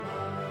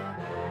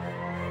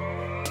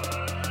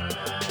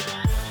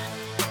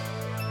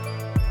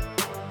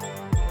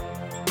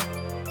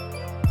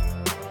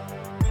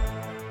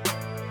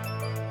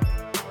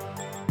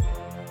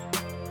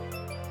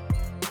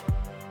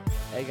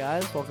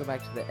guys, welcome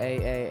back to the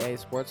AAA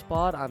Sports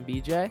Pod. I'm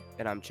BJ.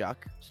 And I'm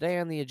Chuck. Today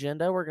on the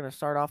agenda, we're going to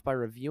start off by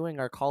reviewing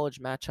our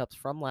college matchups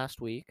from last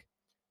week.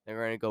 Then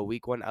we're going to go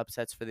week 1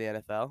 upsets for the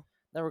NFL.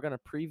 Then we're going to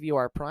preview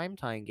our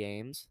primetime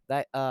games.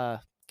 That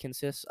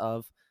consists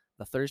of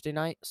the Thursday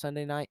night,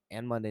 Sunday night,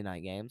 and Monday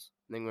night games.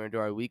 Then we're going to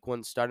do our week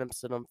 1 start and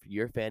sit 'em for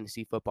your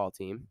fantasy football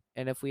team.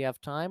 And if we have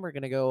time, we're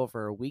going to go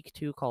over week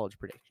 2 college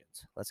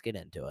predictions. Let's get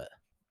into it.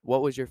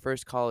 What was your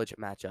first college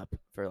matchup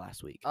for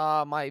last week?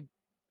 My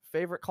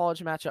favorite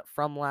college matchup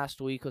from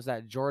last week was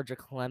that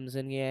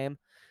Georgia-Clemson game.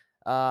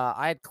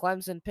 I had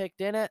Clemson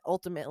picked in it.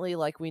 Ultimately,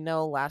 like we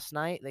know, last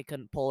night they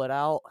couldn't pull it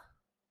out.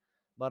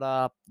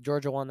 But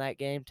Georgia won that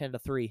game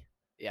 10-3.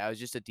 Yeah, it was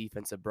just a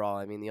defensive brawl.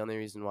 I mean, the only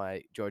reason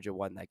why Georgia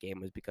won that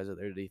game was because of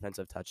their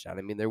defensive touchdown.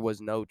 I mean, there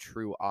was no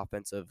true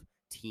offensive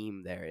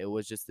team there. It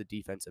was just the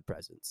defensive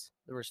presence.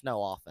 There was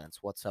no offense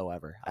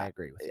whatsoever. I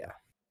agree with you. Yeah.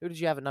 Who did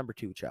you have at number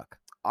 2, Chuck?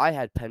 I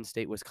had Penn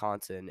State,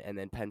 Wisconsin, and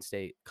then Penn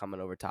State coming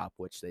over top,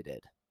 which they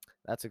did.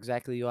 That's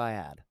exactly who I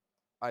had.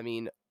 I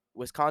mean,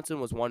 Wisconsin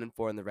was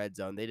 1-4 in the red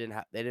zone. They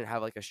didn't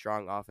have like a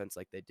strong offense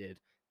like they did.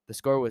 The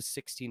score was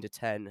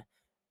 16-10.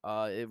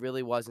 It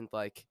really wasn't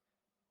like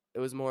it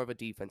was more of a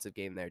defensive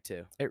game there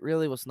too. It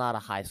really was not a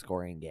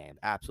high-scoring game.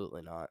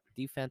 Absolutely not.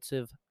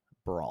 Defensive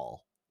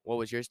brawl. What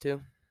was yours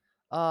too?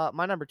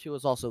 My number 2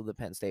 was also the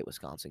Penn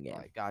State-Wisconsin game. All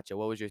right, gotcha.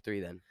 What was your 3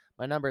 then?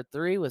 My number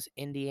 3 was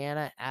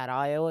Indiana at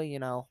Iowa. You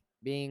know,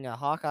 being a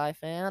Hawkeye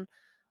fan,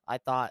 I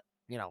thought,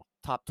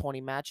 top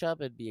 20 matchup,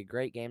 it'd be a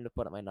great game to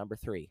put at my number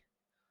 3.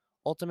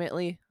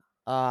 Ultimately,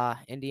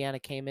 Indiana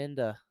came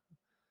into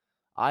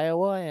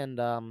Iowa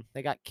and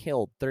they got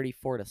killed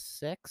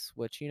 34-6,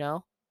 which,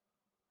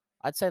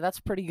 I'd say that's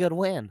a pretty good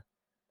win.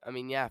 I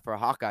mean, yeah, for a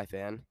Hawkeye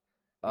fan.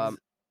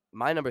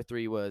 My number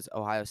 3 was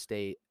Ohio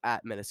State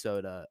at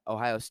Minnesota.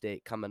 Ohio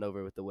State coming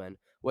over with the win,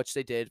 which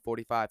they did,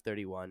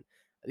 45-31.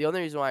 The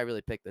only reason why I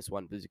really picked this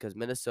one was because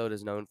Minnesota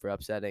is known for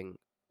upsetting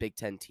Big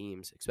Ten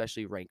teams,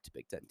 especially ranked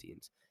Big Ten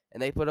teams.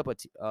 And they put up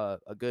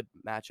a good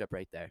matchup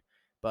right there.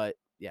 But,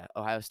 yeah,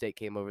 Ohio State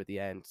came over at the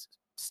end.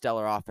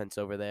 Stellar offense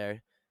over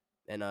there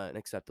and an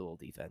acceptable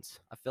defense.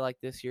 I feel like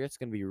this year it's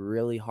going to be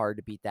really hard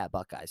to beat that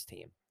Buckeyes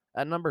team.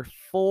 At number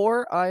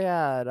 4, I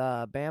had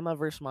Bama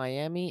versus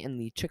Miami in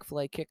the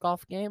Chick-fil-A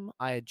kickoff game.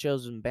 I had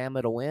chosen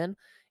Bama to win,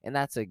 and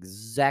that's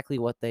exactly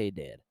what they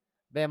did.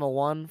 Bama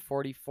won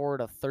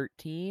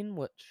 44-13,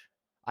 which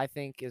I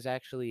think is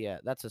actually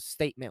that's a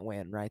statement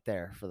win right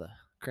there for the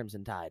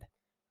Crimson Tide.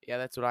 Yeah,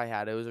 that's what I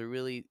had. It was a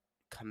really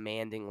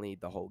commanding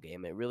lead the whole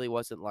game. It really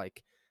wasn't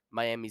like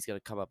Miami's going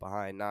to come up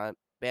behind. Not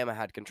Bama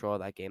had control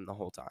of that game the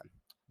whole time.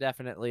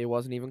 Definitely, it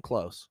wasn't even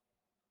close.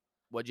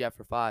 What'd you have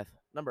for 5?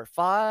 Number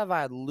 5,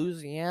 I had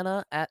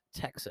Louisiana at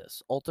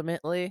Texas.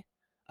 Ultimately,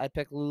 I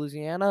picked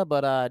Louisiana,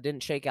 but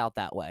didn't shake out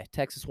that way.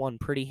 Texas won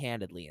pretty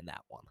handedly in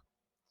that one.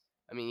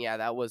 I mean, yeah,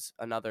 that was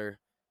another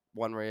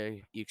one where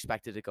you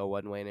expected to go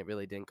one way, and it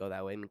really didn't go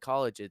that way. In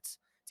college, it's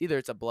either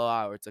it's a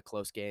blowout or it's a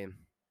close game.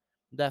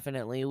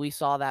 Definitely. We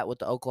saw that with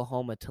the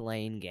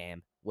Oklahoma-Tulane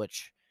game,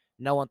 which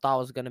no one thought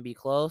was going to be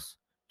close.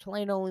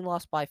 Tulane only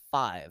lost by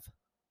 5.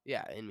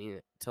 Yeah, I mean,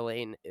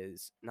 Tulane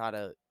is not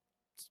a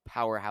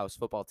powerhouse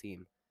football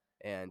team,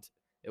 and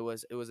it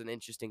was an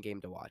interesting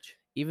game to watch.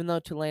 Even though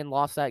Tulane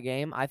lost that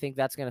game, I think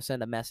that's going to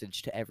send a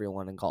message to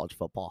everyone in college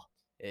football.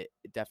 It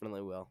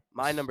definitely will.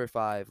 My number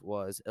 5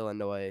 was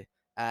Illinois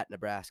at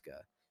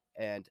Nebraska,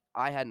 and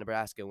I had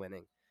Nebraska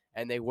winning,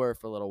 and they were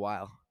for a little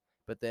while.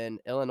 But then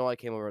Illinois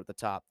came over at the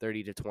top,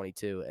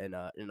 30-22, in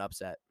an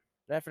upset.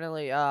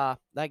 Definitely,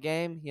 that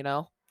game,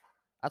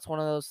 that's one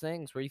of those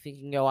things where you think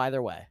you can go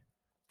either way.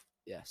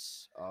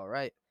 Yes. All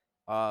right.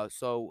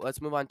 So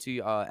let's move on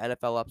to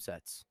NFL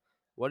upsets.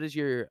 What is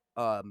your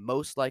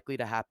most likely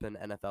to happen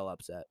NFL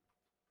upset?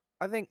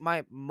 I think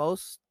the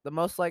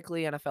most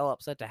likely NFL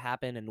upset to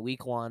happen in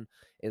week 1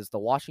 is the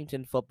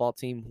Washington football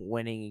team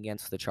winning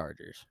against the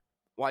Chargers.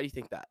 Why do you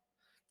think that?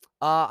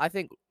 I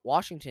think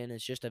Washington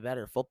is just a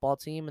better football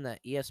team, and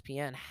that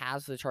ESPN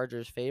has the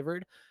Chargers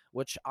favored,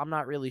 which I'm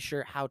not really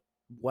sure how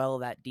well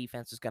that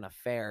defense is going to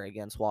fare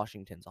against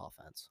Washington's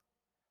offense.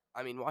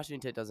 I mean,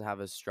 Washington doesn't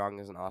have as strong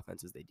as an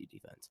offense as they do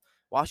defense.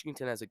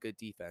 Washington has a good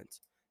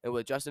defense. And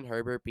with Justin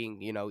Herbert being,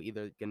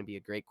 either going to be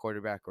a great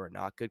quarterback or a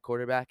not good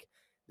quarterback,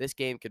 this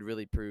game could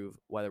really prove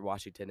whether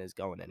Washington is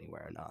going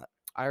anywhere or not.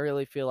 I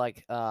really feel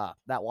like that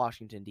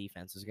Washington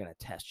defense is going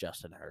to test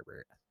Justin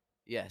Herbert.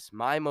 Yes,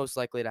 my most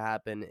likely to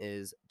happen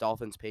is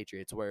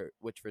Dolphins-Patriots,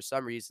 which for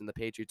some reason the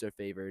Patriots are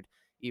favored,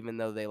 even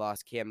though they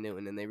lost Cam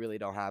Newton and they really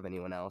don't have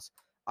anyone else.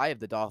 I have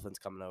the Dolphins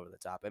coming over the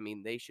top. I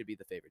mean, they should be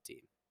the favorite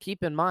team.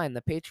 Keep in mind,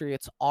 the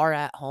Patriots are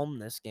at home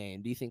this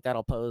game. Do you think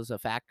that'll pose a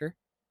factor?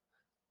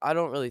 I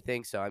don't really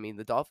think so. I mean,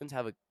 the Dolphins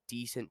have a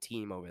decent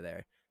team over there.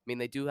 I mean,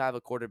 they do have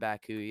a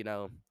quarterback who,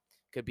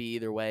 could be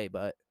either way,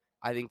 but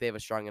I think they have a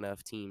strong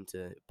enough team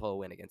to pull a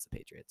win against the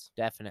Patriots.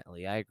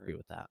 Definitely. I agree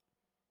with that.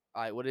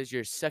 All right, what is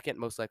your second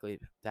most likely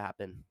to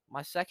happen?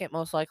 My second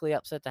most likely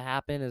upset to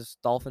happen is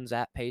Dolphins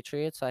at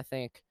Patriots. I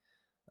think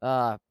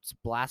it's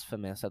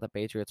blasphemous that the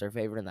Patriots are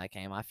favored in that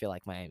game. I feel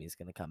like Miami's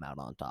going to come out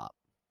on top.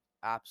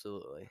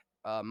 Absolutely.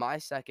 My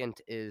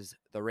second is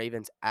the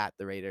Ravens at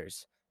the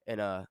Raiders in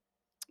a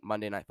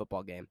Monday Night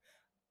Football game.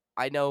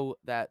 I know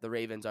that the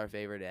Ravens are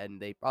favored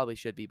and they probably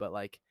should be, but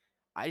like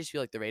I just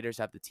feel like the Raiders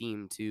have the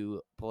team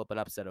to pull up an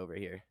upset over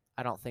here.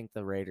 I don't think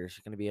the Raiders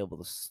are going to be able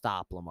to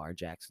stop Lamar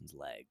Jackson's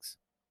legs.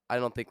 I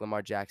don't think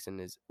Lamar Jackson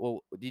is. Well,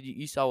 did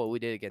you saw what we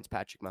did against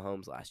Patrick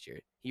Mahomes last year?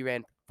 He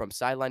ran from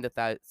sideline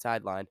to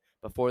sideline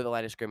before the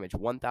line of scrimmage,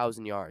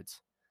 1,000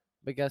 yards.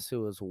 But guess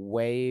who was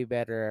way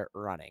better at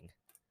running?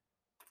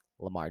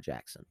 Lamar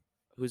Jackson.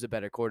 Who's a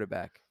better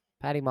quarterback?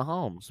 Patty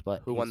Mahomes,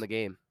 but Who won the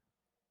game?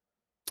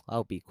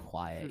 Oh, be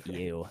quiet,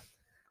 you.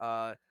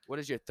 What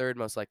is your third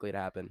most likely to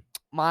happen?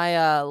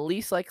 My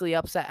least likely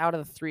upset out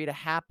of the three to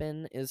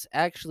happen is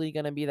actually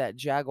going to be that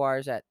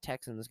Jaguars at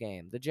Texans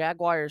game. The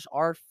Jaguars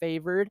are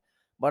favored,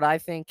 but I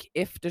think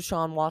if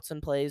Deshaun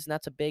Watson plays, and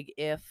that's a big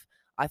if,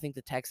 I think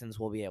the Texans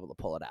will be able to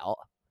pull it out.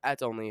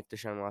 That's only if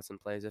Deshaun Watson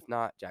plays. If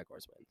not,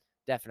 Jaguars win.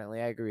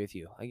 Definitely, I agree with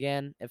you.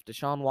 Again, if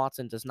Deshaun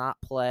Watson does not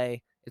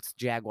play, it's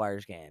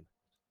Jaguars game.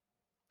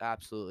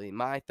 Absolutely.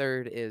 My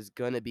third is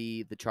going to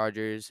be the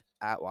Chargers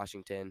at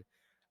Washington.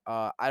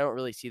 I don't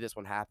really see this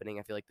one happening.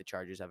 I feel like the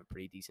Chargers have a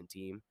pretty decent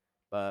team,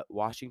 but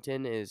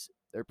Washington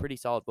they're a pretty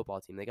solid football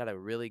team. They got a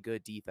really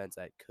good defense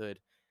that could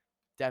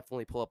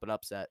definitely pull up an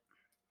upset.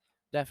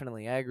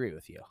 Definitely, I agree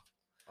with you.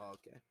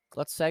 Okay.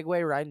 Let's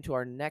segue right into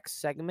our next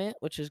segment,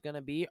 which is going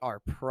to be our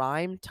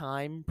prime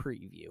time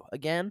preview.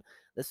 Again,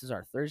 this is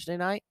our Thursday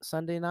night,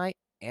 Sunday night,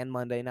 and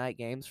Monday night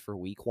games for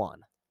week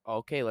 1.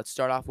 Okay, let's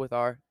start off with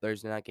our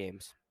Thursday night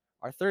games.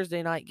 Our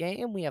Thursday night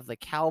game, we have the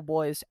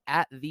Cowboys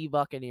at the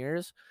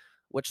Buccaneers,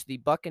 which the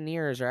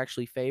Buccaneers are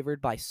actually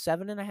favored by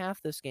 7.5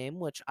 this game,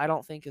 which I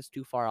don't think is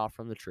too far off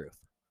from the truth.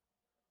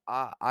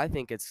 I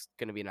think it's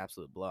going to be an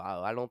absolute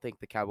blowout. I don't think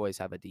the Cowboys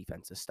have a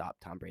defense to stop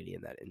Tom Brady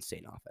in that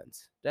insane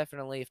offense.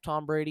 Definitely, if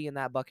Tom Brady and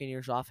that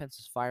Buccaneers offense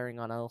is firing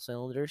on all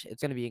cylinders,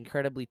 it's going to be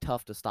incredibly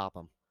tough to stop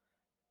them.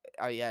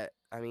 Yeah,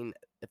 I mean,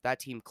 if that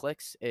team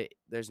clicks,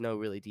 there's no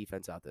really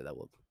defense out there that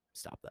will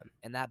stop them.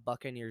 And that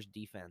Buccaneers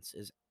defense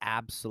is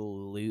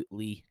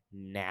absolutely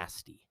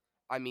nasty.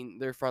 I mean,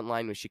 their front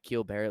line with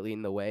Shaquille Barrett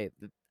leading the way,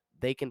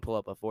 they can pull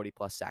up a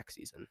 40-plus sack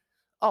season.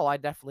 Oh, I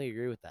definitely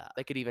agree with that.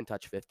 They could even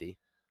touch 50.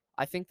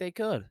 I think they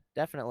could.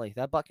 Definitely.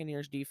 That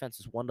Buccaneers defense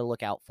is one to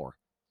look out for.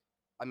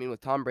 I mean, with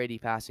Tom Brady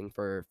passing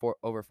for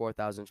over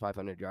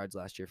 4,500 yards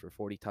last year for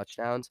 40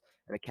 touchdowns,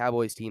 and a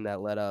Cowboys team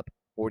that led up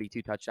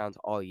 42 touchdowns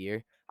all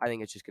year, I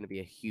think it's just going to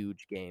be a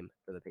huge game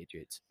for the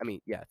Patriots. I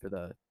mean, yeah, for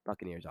the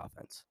Buccaneers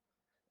offense.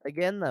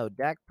 Again, though,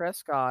 Dak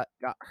Prescott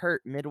got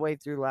hurt midway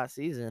through last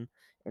season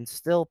and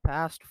still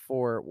passed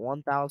for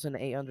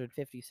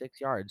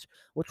 1,856 yards,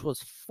 which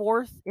was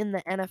 4th in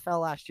the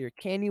NFL last year.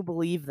 Can you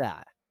believe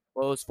that?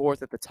 Well, it was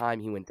 4th at the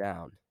time he went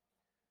down.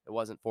 It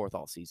wasn't 4th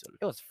all season.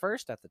 It was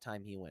 1st at the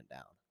time he went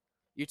down.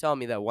 You're telling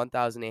me that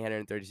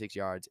 1,836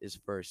 yards is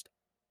for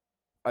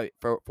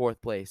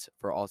 4th place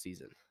for all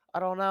season? I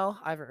don't know.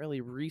 I haven't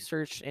really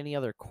researched any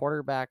other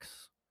quarterbacks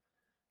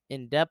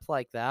in depth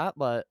like that,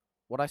 but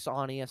what I saw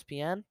on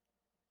ESPN,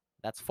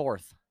 that's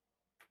 4th.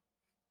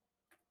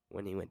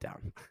 When he went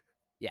down.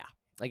 Yeah.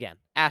 Again,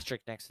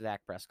 asterisk next to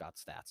Dak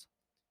Prescott's stats.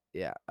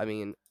 Yeah, I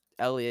mean,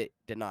 Elliott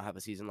did not have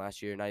a season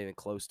last year, not even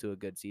close to a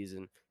good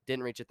season.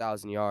 Didn't reach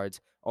 1,000 yards,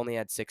 only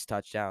had 6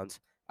 touchdowns.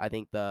 I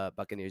think the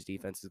Buccaneers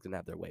defense is going to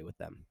have their way with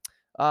them.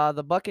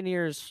 The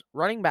Buccaneers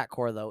running back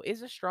core, though,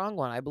 is a strong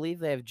one. I believe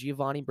they have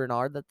Giovanni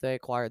Bernard that they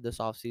acquired this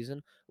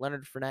offseason,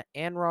 Leonard Fournette,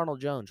 and Ronald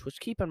Jones, which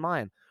keep in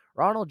mind,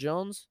 Ronald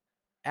Jones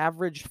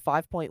averaged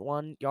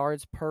 5.1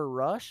 yards per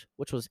rush,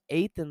 which was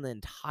 8th in the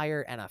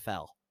entire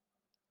NFL.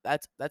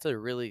 That's a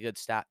really good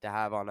stat to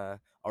have on a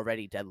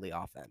already deadly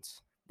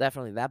offense.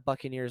 Definitely, that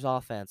Buccaneers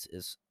offense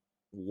is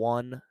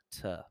one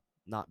to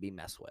not be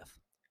messed with.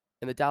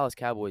 And the Dallas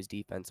Cowboys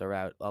defense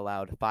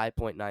allowed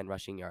 5.9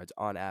 rushing yards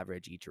on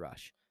average each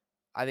rush.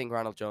 I think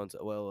Ronald Jones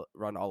will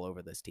run all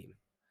over this team.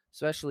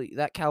 Especially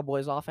that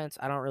Cowboys offense,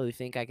 I don't really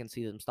think I can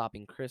see them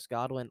stopping Chris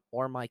Godwin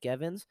or Mike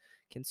Evans,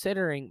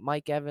 considering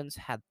Mike Evans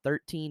had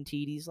 13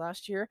 TDs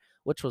last year,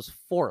 which was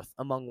 4th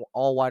among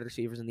all wide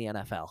receivers in the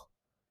NFL.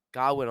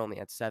 Godwin only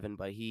had 7,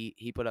 but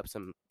he put up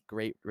some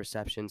great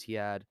receptions. He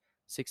had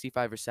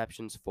 65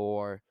 receptions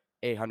for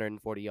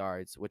 840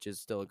 yards, which is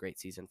still a great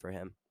season for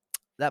him.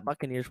 That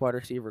Buccaneers wide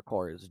receiver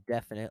core is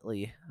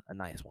definitely a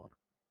nice one.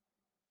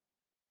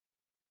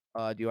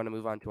 Do you want to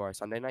move on to our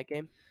Sunday night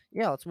game?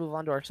 Yeah, let's move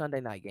on to our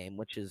Sunday night game,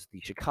 which is the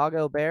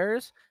Chicago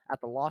Bears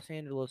at the Los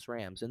Angeles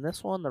Rams. In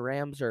this one, the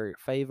Rams are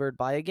favored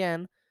by,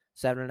 again,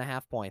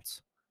 7.5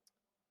 points.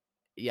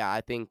 Yeah, I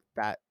think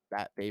that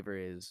favor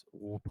is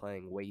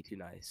playing way too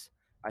nice.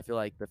 I feel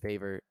like the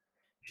favor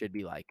should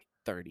be like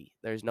 30.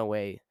 There's no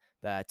way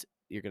that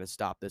you're going to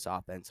stop this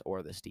offense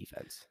or this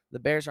defense. The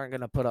Bears aren't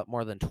going to put up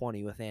more than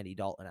 20 with Andy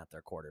Dalton at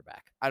their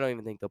quarterback. I don't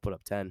even think they'll put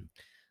up 10.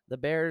 The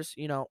Bears,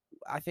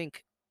 I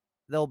think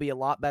they'll be a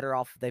lot better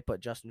off if they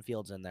put Justin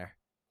Fields in there.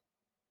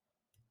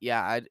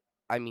 Yeah,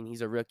 I mean,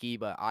 he's a rookie,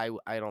 but I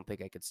don't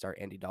think I could start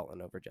Andy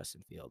Dalton over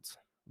Justin Fields.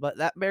 But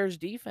that Bears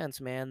defense,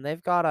 man,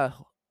 they've got a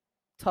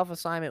tough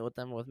assignment with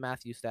them with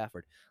Matthew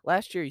Stafford.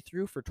 Last year, he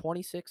threw for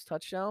 26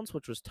 touchdowns,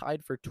 which was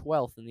tied for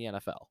 12th in the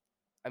NFL.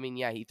 I mean,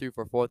 yeah, he threw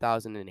for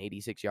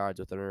 4,086 yards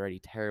with an already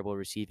terrible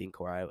receiving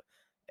core.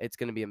 It's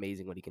going to be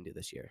amazing what he can do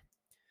this year.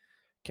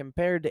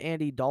 Compared to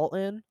Andy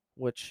Dalton,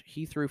 which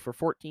he threw for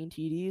 14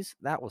 TDs,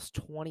 that was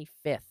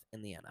 25th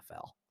in the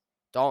NFL.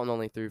 Dalton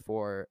only threw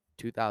for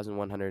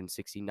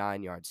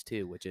 2,169 yards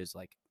too, which is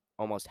like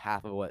almost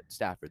half of what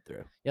Stafford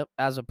threw. Yep,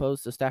 as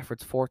opposed to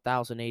Stafford's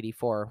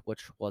 4,084,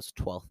 which was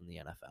 12th in the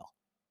NFL.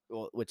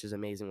 Well, which is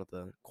amazing with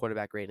a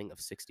quarterback rating of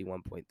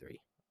 61.3.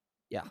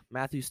 Yeah,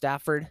 Matthew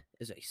Stafford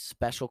is a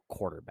special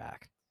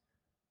quarterback.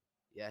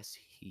 Yes,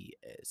 he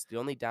is. The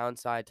only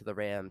downside to the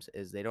Rams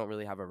is they don't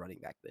really have a running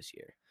back this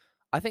year.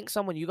 I think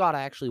someone you got to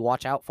actually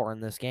watch out for in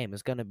this game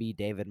is going to be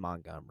David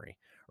Montgomery.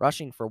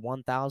 Rushing for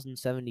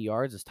 1,070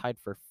 yards is tied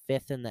for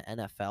 5th in the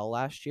NFL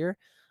last year,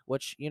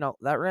 which,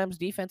 that Rams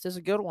defense is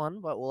a good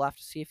one, but we'll have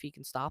to see if he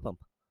can stop him.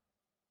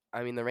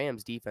 I mean, the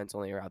Rams defense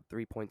only around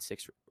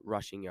 3.6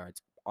 rushing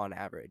yards on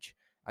average.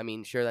 I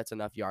mean, sure, that's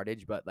enough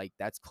yardage, but like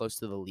that's close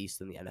to the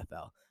least in the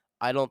NFL.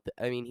 I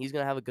mean, he's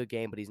going to have a good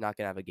game, but he's not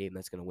going to have a game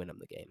that's going to win him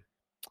the game.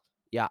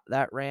 Yeah,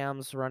 that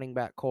Rams running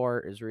back core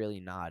is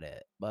really not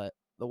it. But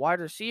the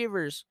wide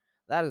receivers,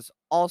 that is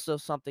also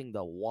something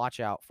to watch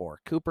out for.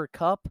 Cooper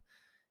Kupp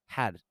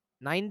had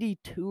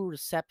 92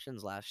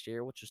 receptions last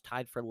year, which was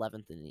tied for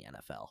 11th in the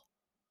NFL.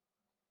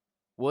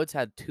 Woods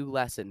had 2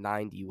 less at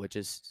 90, which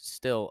is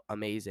still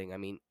amazing. I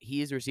mean,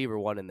 he's receiver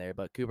 1 in there,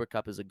 but Cooper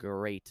Kupp is a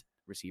great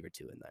receiver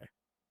 2 in there.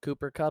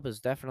 Cooper Kupp is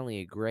definitely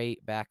a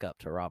great backup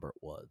to Robert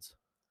Woods.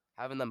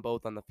 Having them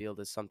both on the field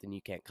is something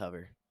you can't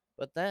cover.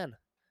 But then,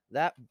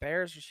 that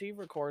Bears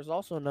receiver core is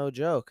also no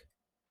joke.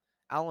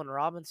 Allen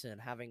Robinson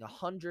having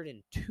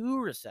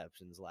 102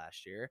 receptions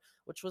last year,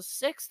 which was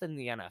 6th in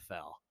the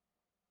NFL.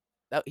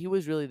 He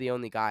was really the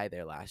only guy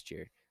there last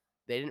year.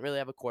 They didn't really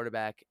have a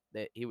quarterback.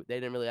 They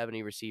didn't really have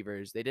any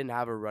receivers. They didn't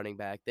have a running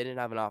back. They didn't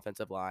have an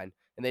offensive line,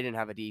 and they didn't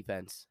have a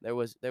defense. There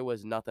was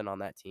nothing on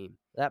that team.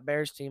 That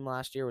Bears team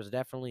last year was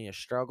definitely a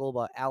struggle,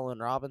 but Allen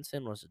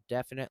Robinson was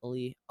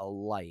definitely a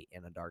light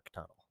in a dark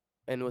tunnel.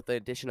 And with the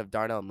addition of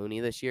Darnell Mooney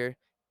this year,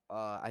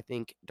 I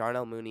think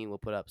Darnell Mooney will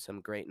put up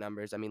some great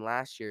numbers. I mean,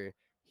 last year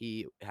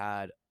he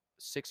had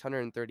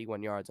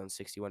 631 yards on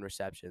 61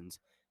 receptions,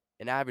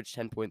 an average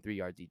 10.3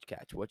 yards each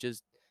catch, which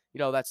is,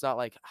 that's not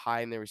like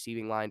high in the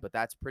receiving line, but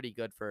that's pretty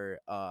good for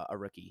a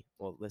rookie.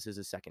 Well, this is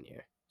his second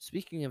year.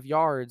 Speaking of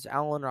yards,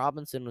 Allen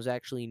Robinson was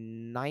actually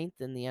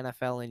 9th in the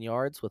NFL in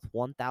yards with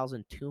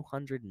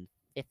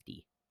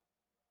 1,250.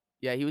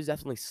 Yeah, he was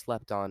definitely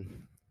slept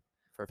on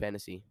for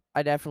fantasy.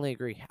 I definitely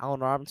agree. Allen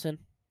Robinson,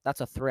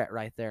 that's a threat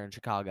right there in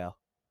Chicago.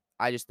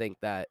 I just think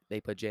that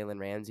they put Jalen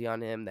Ramsey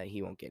on him that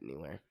he won't get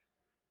anywhere.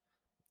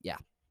 Yeah,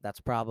 that's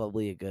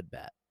probably a good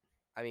bet.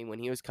 I mean, when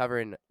he was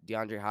covering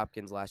DeAndre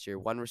Hopkins last year,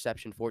 1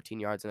 reception, 14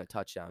 yards, and a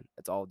touchdown.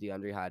 That's all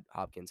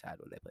Hopkins had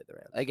when they played the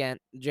Rams. Again,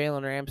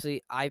 Jalen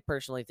Ramsey, I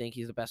personally think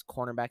he's the best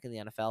cornerback in the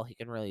NFL. He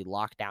can really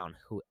lock down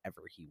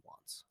whoever he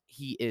wants.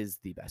 He is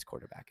the best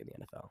quarterback in the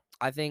NFL.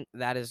 I think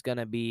that is going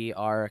to be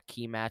our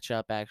key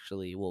matchup,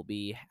 actually, will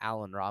be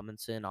Allen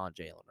Robinson on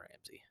Jalen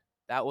Ramsey.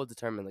 That will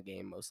determine the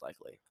game, most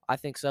likely. I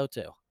think so,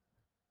 too.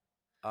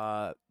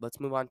 Let's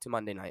move on to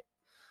Monday night.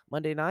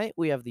 Monday night,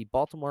 we have the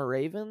Baltimore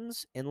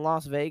Ravens in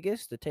Las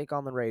Vegas to take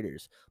on the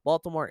Raiders.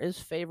 Baltimore is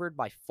favored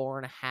by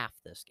 4.5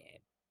 this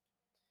game.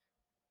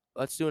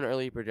 Let's do an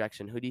early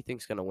projection. Who do you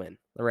think's going to win?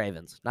 The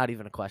Ravens. Not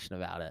even a question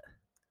about it.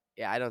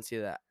 Yeah, I don't see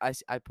that.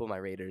 I pull my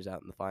Raiders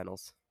out in the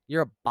finals.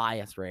 You're a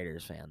biased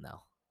Raiders fan,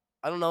 though.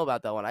 I don't know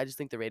about that one. I just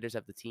think the Raiders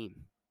have the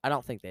team. I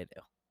don't think they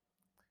do.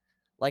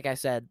 Like I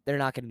said, they're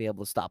not going to be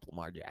able to stop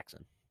Lamar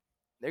Jackson.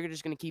 They're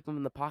just going to keep him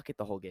in the pocket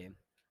the whole game.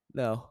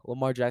 No,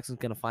 Lamar Jackson's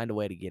going to find a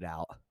way to get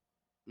out.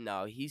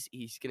 No, he's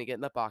going to get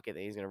in the pocket,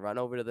 and he's going to run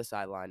over to the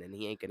sideline, and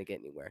he ain't going to get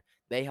anywhere.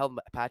 They held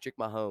Patrick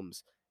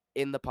Mahomes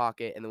in the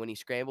pocket, and then when he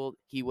scrambled,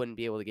 he wouldn't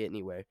be able to get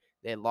anywhere.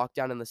 They had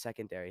lockdown in the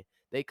secondary.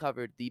 They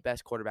covered the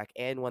best quarterback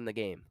and won the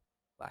game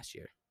last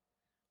year.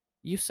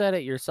 You said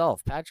it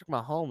yourself. Patrick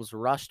Mahomes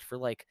rushed for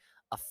like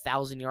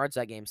 1,000 yards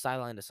that game,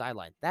 sideline to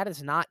sideline. That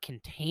is not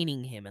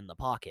containing him in the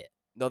pocket.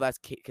 No, that's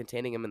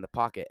containing him in the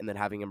pocket and then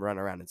having him run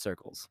around in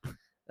circles.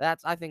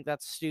 I think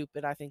that's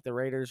stupid. I think the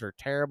Raiders are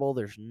terrible.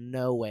 There's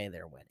no way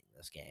they're winning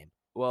this game.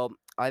 Well,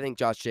 I think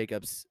Josh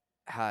Jacobs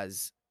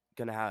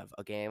going to have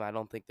a game. I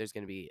don't think there's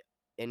going to be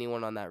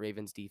anyone on that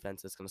Ravens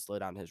defense that's going to slow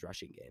down his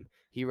rushing game.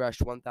 He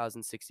rushed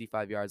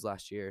 1,065 yards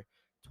last year,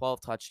 12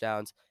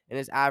 touchdowns, and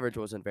his average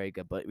wasn't very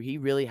good, but he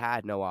really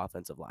had no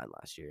offensive line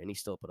last year, and he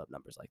still put up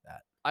numbers like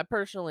that. I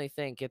personally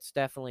think it's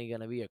definitely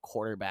going to be a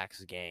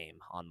quarterback's game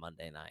on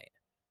Monday night.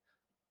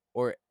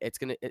 Or if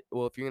you're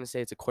going to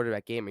say it's a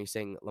quarterback game, are you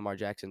saying Lamar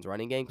Jackson's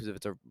running game? Because if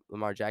it's a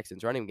Lamar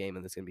Jackson's running game,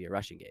 then it's going to be a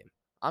rushing game.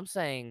 I'm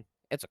saying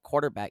it's a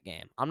quarterback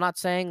game. I'm not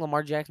saying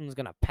Lamar Jackson's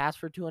going to pass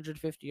for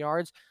 250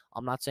 yards.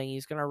 I'm not saying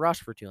he's going to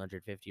rush for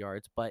 250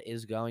 yards, but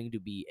is going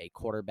to be a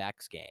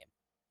quarterback's game.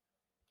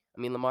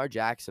 I mean, Lamar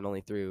Jackson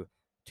only threw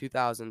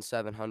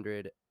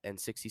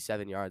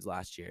 2,767 yards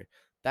last year.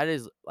 That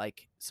is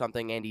like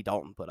something Andy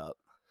Dalton put up.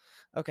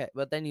 Okay,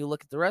 but then you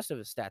look at the rest of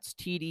his stats.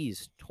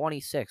 TDs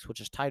 26, which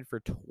is tied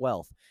for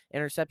 12th.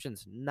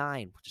 Interceptions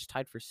 9, which is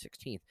tied for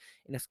 16th.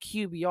 And his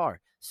QBR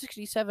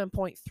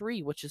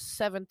 67.3, which is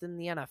 7th in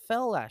the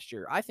NFL last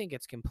year. I think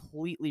it's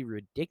completely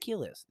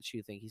ridiculous that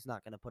you think he's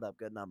not going to put up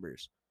good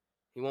numbers.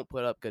 He won't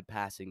put up good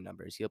passing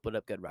numbers. He'll put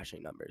up good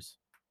rushing numbers.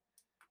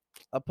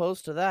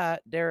 Opposed to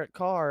that, Derek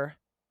Carr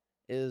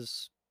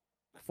is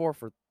 4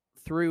 for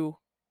through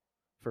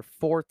for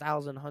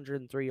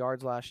 4,103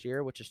 yards last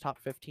year, which is top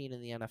 15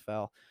 in the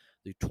NFL.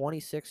 Through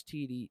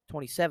 27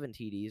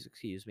 TDs,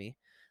 excuse me.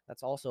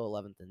 That's also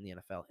 11th in the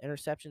NFL.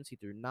 Interceptions, he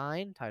threw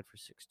 9, tied for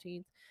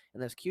 16th,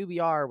 and his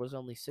QBR was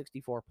only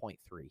 64.3.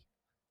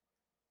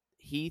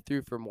 He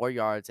threw for more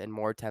yards and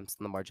more attempts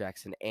than Lamar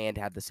Jackson and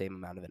had the same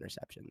amount of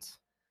interceptions.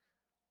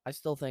 I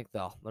still think,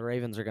 though, the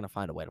Ravens are going to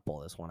find a way to pull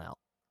this one out.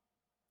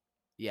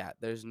 Yeah,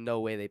 there's no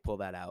way they pull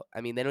that out.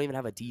 I mean, they don't even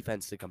have a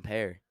defense to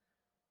compare.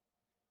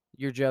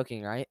 You're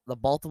joking, right? The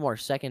Baltimore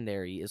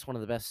secondary is one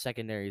of the best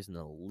secondaries in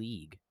the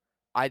league.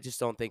 I just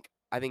don't think.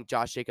 I think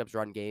Josh Jacobs'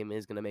 run game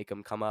is going to make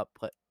them come up,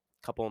 put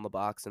a couple in the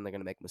box, and they're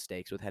going to make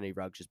mistakes with Henry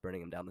Ruggs just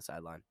burning him down the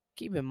sideline.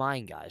 Keep in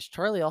mind, guys,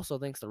 Charlie also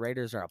thinks the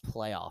Raiders are a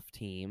playoff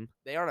team.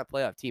 They aren't a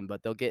playoff team,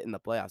 but they'll get in the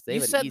playoffs. They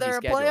You have an said easy they're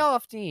a schedule.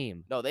 playoff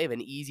team. No, they have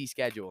an easy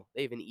schedule.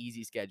 They have an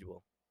easy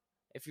schedule.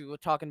 If you were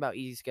talking about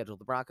easy schedule,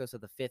 the Broncos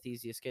have the 5th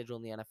easiest schedule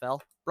in the NFL.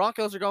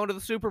 Broncos are going to the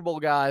Super Bowl,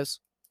 guys.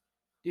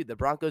 Dude, the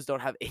Broncos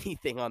don't have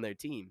anything on their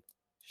team.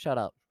 Shut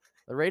up.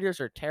 The Raiders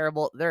are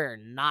terrible. They're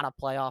not a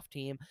playoff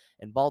team,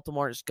 and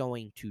Baltimore is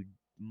going to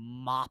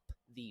mop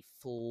the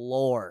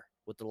floor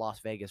with the Las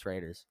Vegas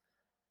Raiders.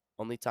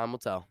 Only time will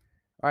tell.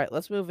 All right,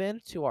 let's move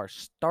into our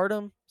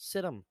stardom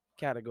situm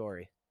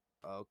category.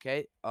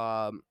 Okay.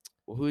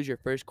 Who's your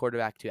first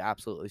quarterback to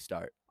absolutely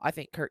start? I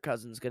think Kirk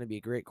Cousins is going to be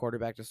a great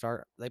quarterback to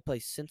start. They play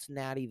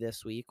Cincinnati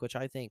this week, which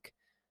I think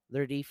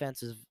their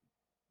defense is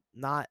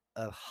not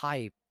a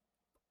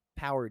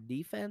high-powered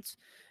defense.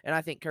 And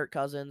I think Kirk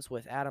Cousins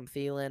with Adam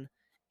Thielen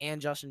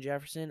and Justin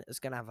Jefferson is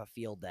going to have a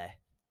field day.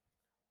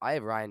 I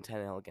have Ryan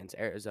Tannehill against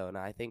Arizona.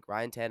 I think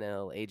Ryan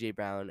Tannehill, A.J.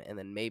 Brown, and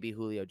then maybe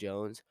Julio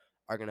Jones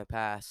are going to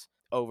pass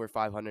over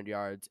 500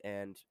 yards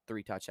and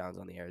 3 touchdowns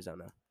on the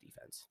Arizona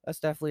defense. That's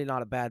definitely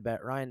not a bad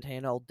bet. Ryan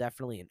Tannehill,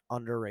 definitely an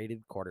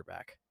underrated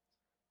quarterback.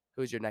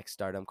 Who's your next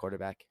stardom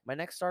quarterback? My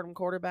next stardom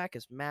quarterback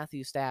is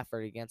Matthew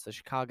Stafford against the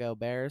Chicago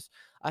Bears.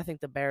 I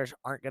think the Bears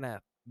aren't going to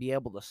be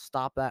able to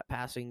stop that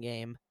passing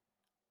game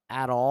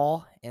at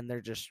all, and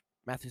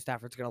Matthew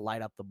Stafford's going to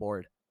light up the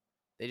board.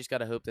 They just got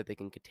to hope that they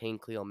can contain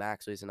Khalil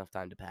Mack so he has enough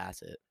time to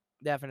pass it.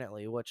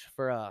 Definitely, which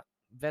for a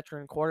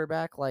veteran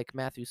quarterback like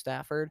Matthew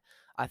Stafford,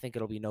 I think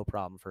it'll be no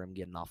problem for him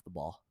getting off the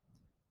ball.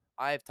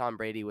 I have Tom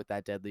Brady with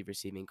that deadly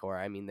receiving core.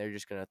 I mean, they're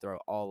just going to throw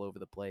all over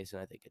the place,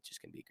 and I think it's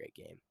just going to be a great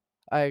game.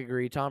 I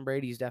agree. Tom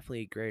Brady's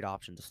definitely a great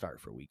option to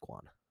start for week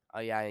 1. Oh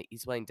yeah,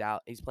 he's playing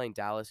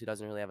Dallas, who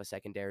doesn't really have a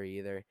secondary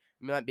either.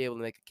 You might be able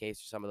to make a case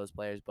for some of those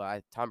players,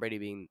 but Tom Brady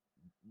being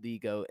the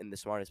GOAT and the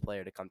smartest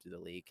player to come through the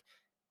league,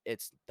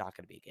 it's not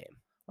going to be a game.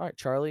 All right,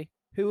 Charlie,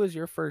 who is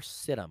your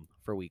first sit-em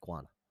for week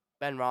 1?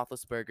 Ben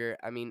Roethlisberger.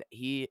 I mean,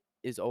 he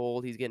is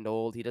old. He's getting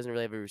old. He doesn't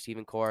really have a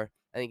receiving core.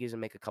 I think he's going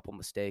to make a couple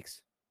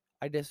mistakes.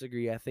 I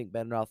disagree. I think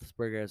Ben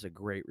Roethlisberger has a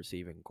great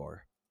receiving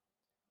core.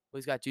 Well,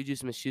 he's got Juju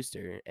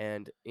Smith-Schuster,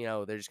 and,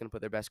 they're just going to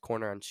put their best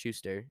corner on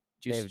Schuster.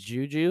 They have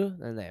Juju,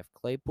 then they have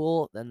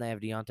Claypool, then they have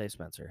Deontay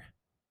Spencer.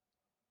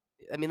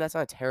 I mean, that's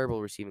not a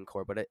terrible receiving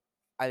core, but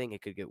I think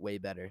it could get way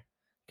better.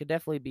 Could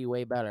definitely be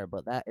way better,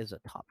 but that is a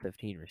top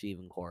 15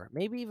 receiving core.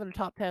 Maybe even a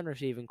top 10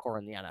 receiving core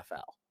in the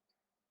NFL.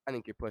 I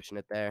think you're pushing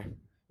it there.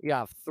 You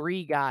have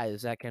 3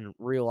 guys that can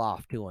reel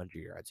off 200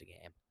 yards a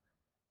game.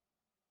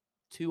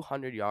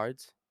 200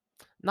 yards?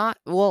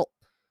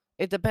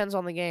 It depends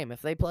on the game.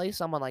 If they play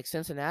someone like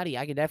Cincinnati,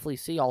 I can definitely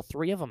see all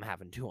 3 of them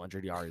having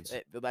 200 yards.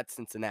 That's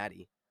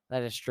Cincinnati.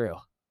 That is true.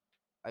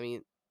 I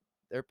mean,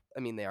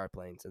 they are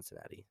playing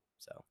Cincinnati,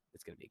 so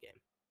it's going to be a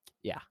game.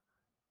 Yeah.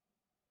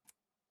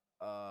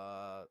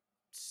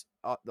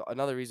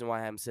 Another reason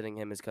why I'm sitting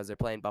him is because they're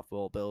playing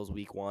Buffalo Bills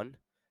week 1,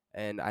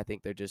 and I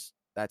think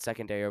that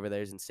secondary over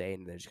there is insane,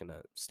 and they're just going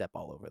to step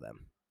all over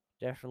them.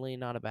 Definitely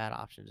not a bad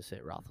option to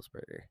sit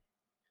Roethlisberger.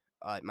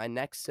 My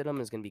next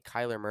sit-em is going to be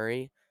Kyler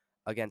Murray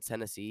against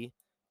Tennessee.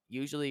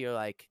 Usually you're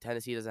like,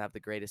 Tennessee doesn't have the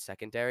greatest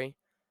secondary,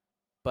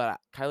 but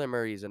Kyler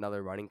Murray is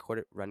another run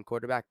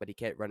quarterback, but he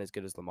can't run as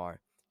good as Lamar.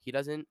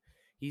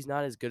 He's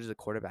not as good as a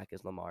quarterback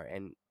as Lamar,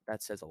 and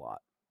that says a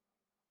lot.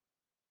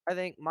 I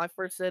think my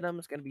first sit-em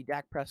is going to be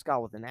Dak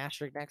Prescott with an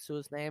asterisk next to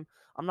his name.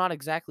 I'm not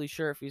exactly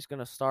sure if he's going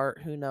to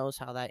start. Who knows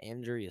how that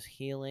injury is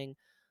healing.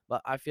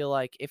 But I feel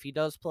like if he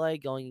does play,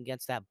 going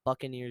against that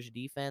Buccaneers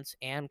defense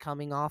and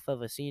coming off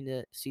of a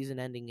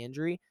season-ending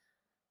injury,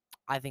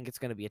 I think it's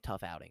going to be a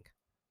tough outing.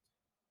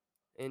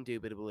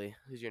 Indubitably.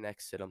 Who's your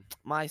next sit-em?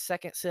 My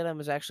second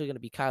sit-em is actually going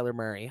to be Kyler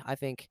Murray. I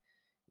think,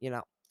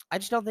 I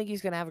just don't think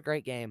he's going to have a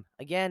great game.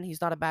 Again,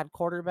 he's not a bad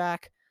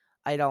quarterback.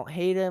 I don't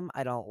hate him.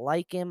 I don't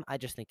like him. I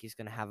just think he's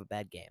going to have a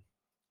bad game.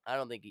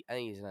 I think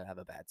he's going to have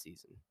a bad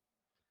season.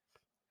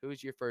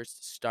 Who's your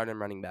first starting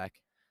running back?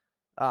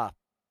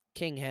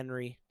 King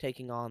Henry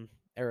taking on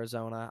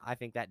Arizona. I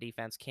think that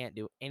defense can't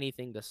do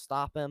anything to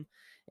stop him,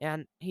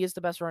 and he is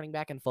the best running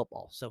back in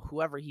football. So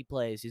whoever he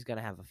plays, he's going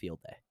to have a field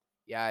day.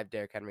 Yeah, I have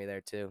Derrick Henry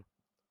there too.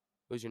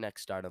 Who's your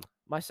next stardom?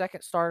 My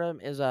second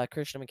stardom is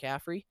Christian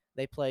McCaffrey.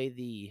 They play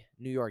the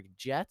New York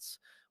Jets,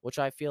 which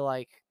I feel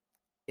like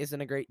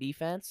isn't a great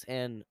defense,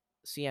 and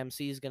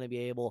CMC is going to be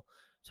able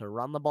to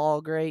run the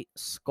ball great,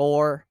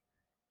 score,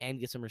 and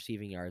get some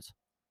receiving yards.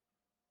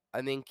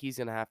 I think he's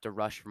gonna have to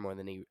rush for more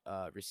than he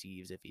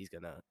receives if he's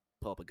gonna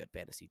pull up a good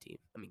fantasy team.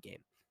 I mean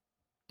game.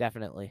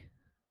 Definitely.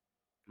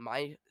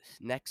 My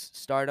next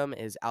stardom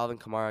is Alvin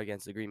Kamara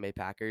against the Green Bay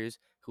Packers,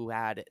 who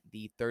had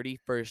the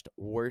 31st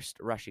worst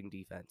rushing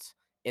defense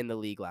in the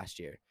league last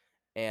year.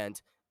 And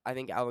I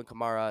think Alvin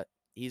Kamara,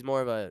 he's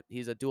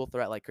a dual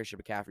threat like Christian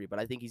McCaffrey, but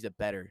I think he's a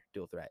better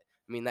dual threat.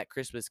 I mean, that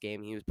Christmas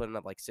game, he was putting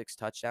up like 6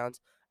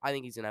 touchdowns. I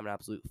think he's gonna have an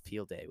absolute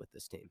field day with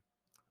this team.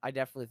 I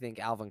definitely think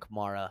Alvin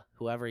Kamara,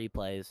 whoever he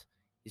plays,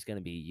 he's going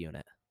to be a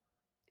unit.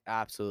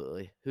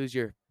 Absolutely. Who's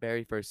your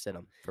very first sit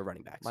for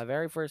running backs? My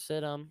very first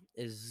sit-em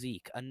is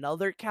Zeke,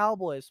 another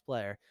Cowboys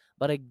player.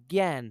 But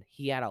again,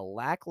 he had a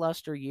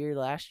lackluster year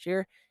last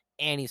year,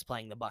 and he's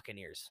playing the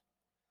Buccaneers.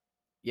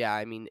 Yeah,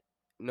 I mean,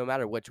 no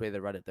matter which way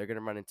they run it, they're going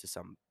to run into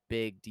some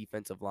big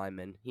defensive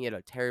linemen. He had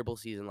a terrible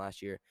season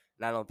last year,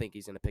 and I don't think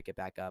he's going to pick it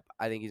back up.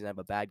 I think he's going to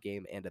have a bad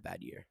game and a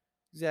bad year.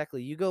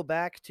 Exactly. You go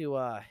back to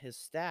his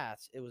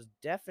stats, it was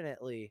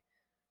definitely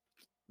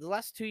the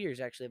last 2 years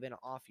actually have been an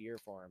off year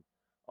for him.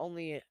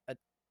 Only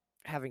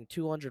having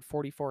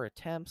 244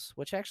 attempts,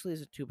 which actually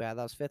isn't too bad.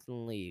 That was fifth in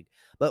the league.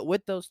 But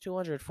with those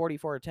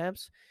 244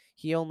 attempts,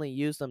 he only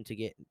used them to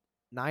get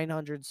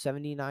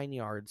 979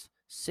 yards,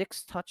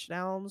 6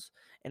 touchdowns,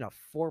 and a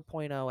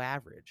 4.0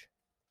 average.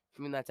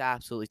 I mean, that's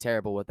absolutely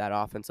terrible with that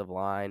offensive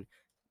line.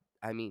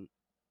 I mean,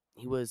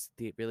 he was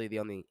really the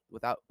only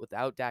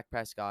without Dak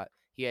Prescott,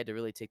 he had to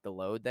really take the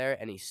load there,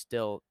 and he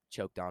still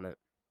choked on it.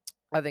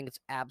 I think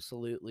it's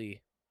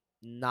absolutely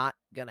not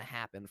going to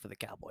happen for the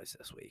Cowboys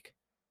this week.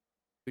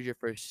 Who's your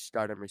first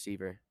stardom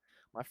receiver?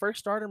 My first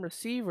starting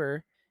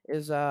receiver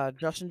is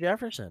Justin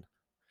Jefferson.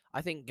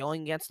 I think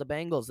going against the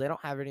Bengals, they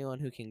don't have anyone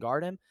who can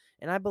guard him.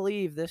 And I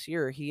believe this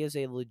year he is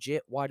a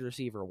legit wide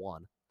receiver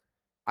one.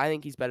 I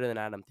think he's better than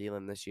Adam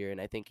Thielen this year, and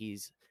I think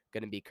he's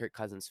going to be Kirk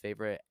Cousins'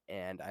 favorite,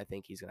 and I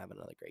think he's going to have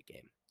another great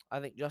game. I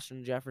think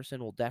Justin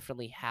Jefferson will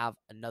definitely have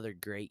another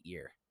great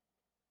year.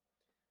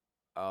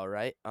 All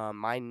right.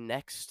 My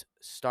next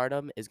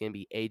stardom is going to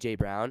be A.J.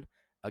 Brown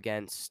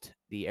against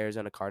the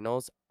Arizona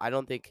Cardinals. I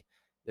don't think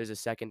there's a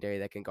secondary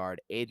that can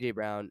guard A.J.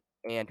 Brown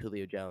and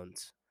Julio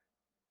Jones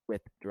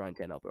with Jerron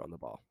Tannehill on the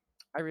ball.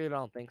 I really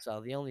don't think so.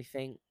 The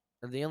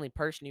only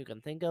person you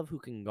can think of who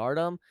can guard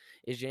him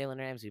is Jalen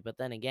Ramsey. But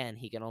then again,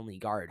 he can only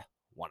guard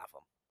one of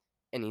them.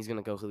 And he's going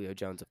to go Julio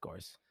Jones, of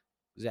course.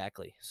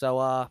 Exactly.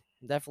 So,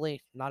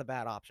 definitely not a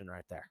bad option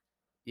right there.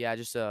 Yeah,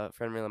 just a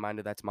friendly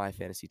reminder, that's my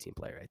fantasy team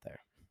player right there.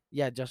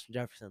 Yeah, Justin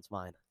Jefferson's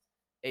mine.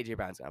 A.J.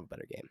 Brown's going to have a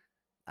better game.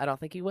 I don't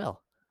think he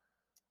will.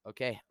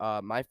 Okay,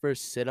 my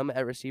first sit-em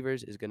at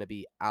receivers is going to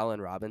be Allen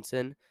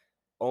Robinson,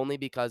 only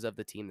because of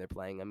the team they're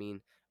playing. I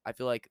mean, I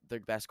feel like their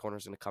best corner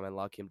is going to come and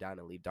lock him down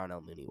and leave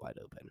Darnell Mooney wide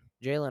open.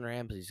 Jalen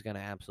Ramsey's going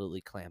to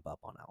absolutely clamp up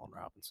on Allen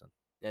Robinson.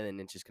 And then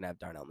it's just going to have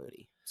Darnell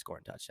Mooney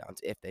scoring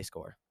touchdowns if they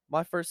score.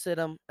 My first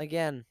sit-em,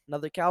 again,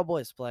 another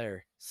Cowboys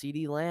player,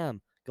 CeeDee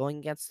Lamb, going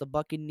against the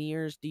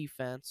Buccaneers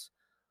defense.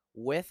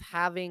 With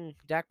having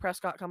Dak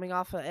Prescott coming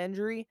off an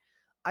injury,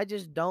 I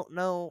just don't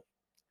know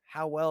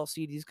how well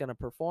CeeDee's going to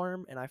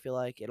perform, and I feel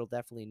like it'll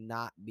definitely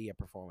not be a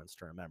performance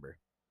to remember.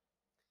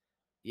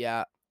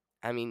 Yeah,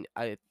 I mean,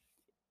 they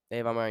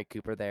have Amari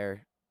Cooper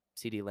there.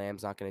 CeeDee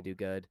Lamb's not going to do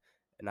good,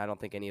 and I don't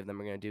think any of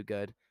them are going to do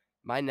good.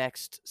 My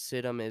next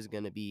sit-em is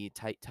going to be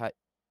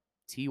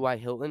T.Y.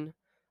 Hilton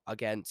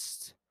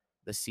against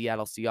the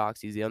Seattle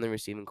Seahawks. He's the only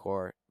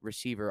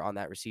receiver on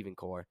that receiving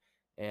core,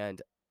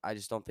 and I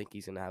just don't think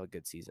he's going to have a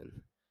good season.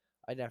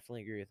 I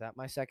definitely agree with that.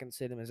 My second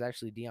sit-em is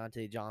actually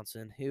Deontay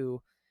Johnson,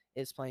 who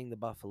is playing the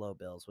Buffalo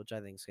Bills, which I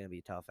think is going to be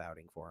a tough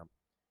outing for him.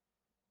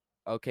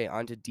 Okay,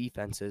 on to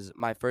defenses.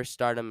 My first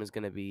stardom is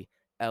going to be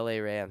LA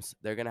Rams.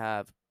 They're going to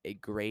have a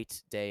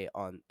great day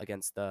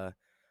against the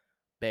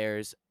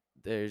Bears.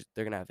 They're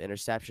going to have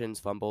interceptions,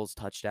 fumbles,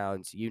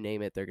 touchdowns, you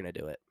name it, they're going to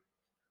do it.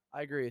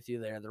 I agree with you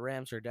there. The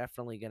Rams are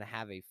definitely going to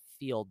have a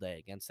field day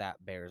against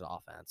that Bears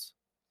offense.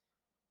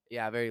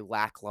 Yeah, very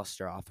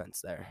lackluster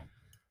offense there.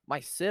 My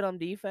sit-em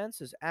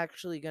defense is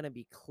actually going to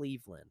be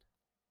Cleveland.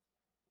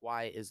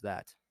 Why is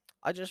that?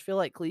 I just feel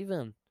like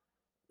Cleveland,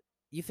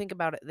 you think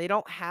about it, they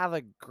don't have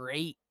a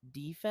great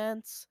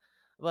defense,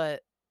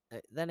 but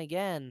then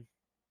again,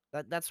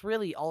 that's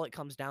really all it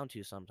comes down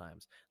to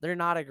sometimes. They're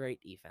not a great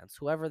defense.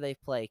 Whoever they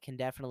play can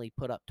definitely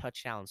put up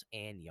touchdowns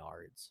and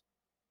yards.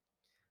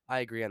 I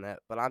agree on that,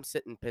 but I'm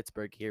sitting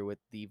Pittsburgh here with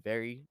the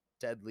very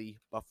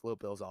deadly Buffalo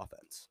Bills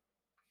offense.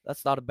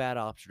 That's not a bad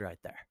option right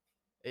there.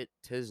 It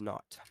is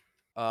not.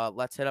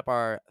 Let's hit up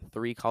our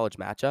 3 college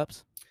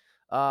matchups.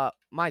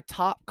 My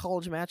top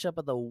college matchup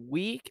of the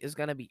week is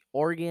gonna be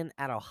Oregon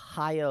at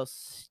Ohio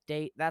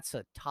State. That's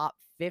a top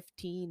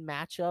 15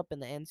 matchup in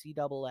the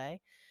NCAA,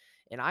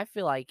 and I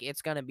feel like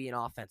it's gonna be an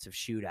offensive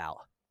shootout.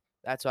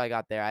 That's what I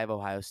got there. I have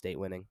Ohio State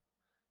winning.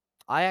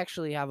 I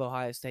actually have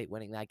Ohio State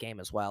winning that game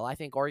as well. I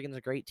think Oregon's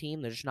a great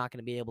team. They're just not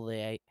gonna be able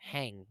to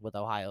hang with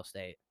Ohio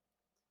State.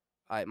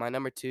 All right, my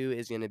number 2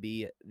 is going to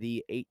be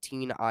the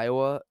 18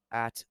 Iowa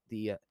at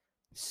the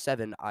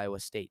 7 Iowa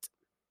State.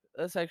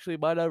 That's actually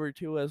my number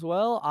 2 as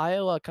well.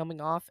 Iowa coming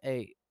off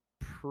a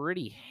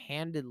pretty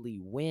handedly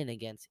win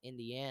against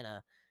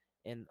Indiana,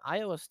 and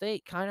Iowa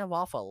State kind of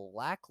off a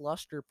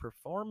lackluster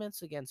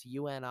performance against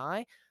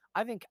UNI.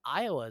 I think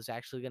Iowa is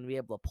actually going to be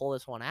able to pull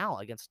this one out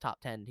against a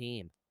top 10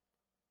 team.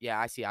 Yeah,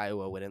 I see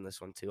Iowa winning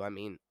this one too. I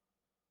mean,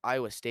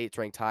 Iowa State's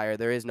ranked higher.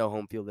 There is no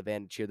home field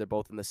advantage here. They're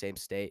both in the same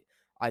state.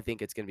 I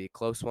think it's going to be a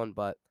close one,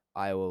 but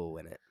Iowa will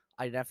win it.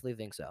 I definitely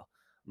think so.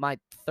 My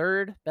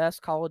third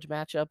best college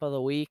matchup of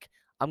the week,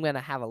 I'm going to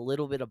have a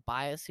little bit of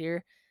bias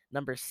here.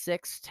 Number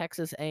 6,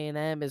 Texas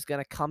A&M is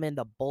going to come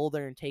into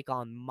Boulder and take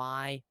on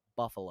my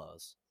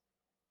Buffaloes.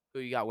 Who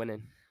you got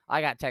winning?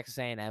 I got Texas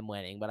A&M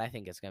winning, but I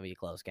think it's going to be a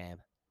close game.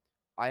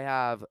 I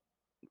have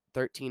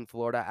 13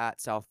 Florida at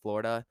South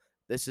Florida.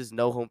 This is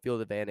no home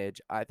field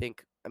advantage. I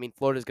mean,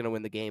 Florida's going to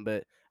win the game,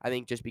 but I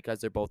think just because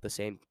they're both the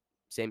same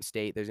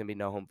state, there's going to be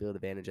no home field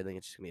advantage. I think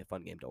it's just going to be a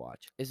fun game to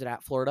watch. Is it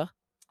at Florida?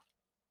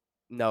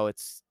 No,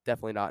 it's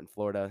definitely not in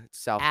Florida.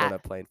 It's South At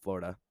Florida playing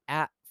Florida.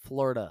 At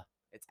Florida.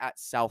 It's at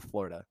South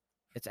Florida.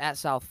 It's at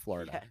South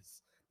Florida.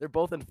 Yes. They're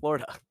both in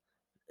Florida.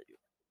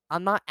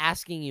 I'm not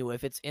asking you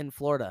if it's in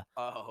Florida.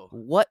 Oh.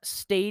 What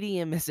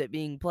stadium is it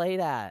being played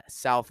at?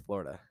 South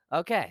Florida.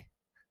 Okay.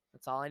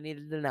 That's all I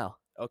needed to know.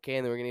 Okay,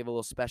 and then we're going to give a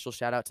little special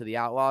shout out to the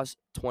Outlaws.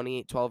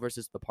 28-12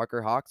 versus the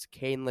Parker Hawks.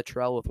 Caden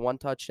Luttrell with 1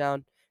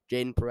 touchdown.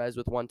 Jaden Perez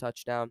with 1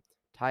 touchdown.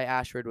 Ty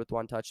Ashford with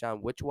 1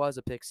 touchdown, which was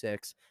a pick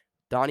 6.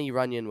 Donnie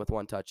Runyon with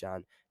 1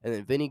 touchdown. And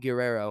then Vinny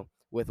Guerrero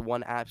with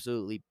 1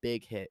 absolutely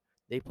big hit.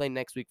 They play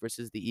next week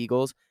versus the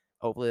Eagles.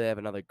 Hopefully they have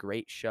another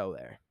great show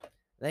there.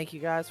 Thank you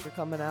guys for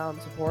coming out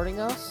and supporting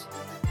us.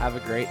 Have a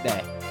great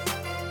day.